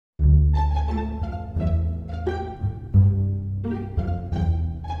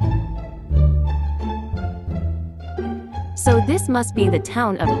So this must be the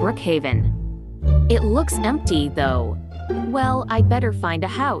town of Brookhaven. It looks empty, though. Well, I better find a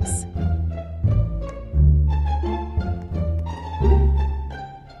house.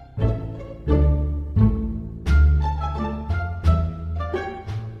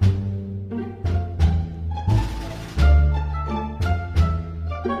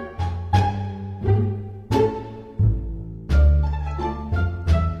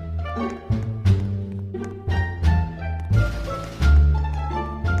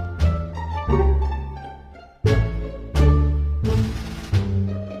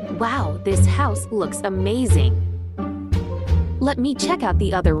 Wow, this house looks amazing. Let me check out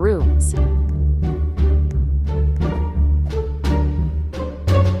the other rooms.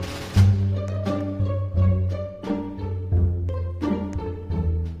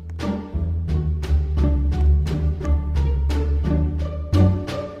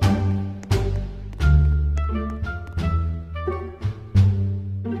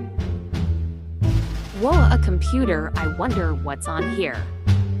 Whoa, a computer. I wonder what's on here.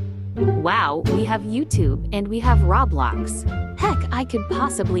 Wow, we have YouTube and we have Roblox. Heck, I could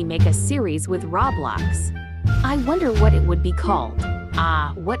possibly make a series with Roblox. I wonder what it would be called.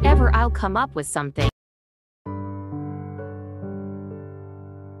 Whatever, I'll come up with something.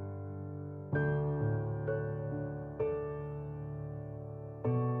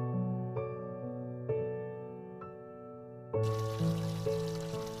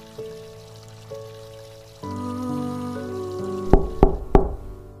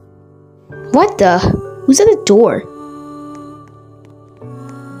 What the? Who's at the door?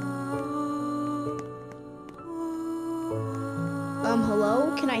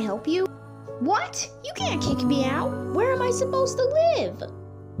 Hello? Can I help you? What? You can't kick me out. Where am I supposed to live?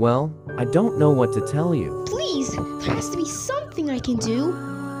 Well, I don't know what to tell you. Please, there has to be something I can do.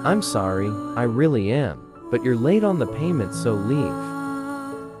 I'm sorry, I really am. But you're late on the payment, so leave.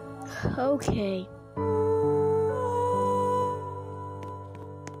 Okay.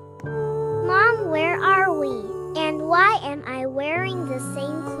 Mom, where are we? And why am I wearing the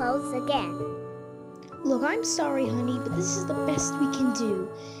same clothes again? Look, I'm sorry, honey, but this is the best we can do.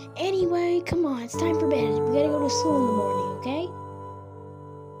 Anyway, come on, it's time for bed. We gotta go to school in the morning, okay?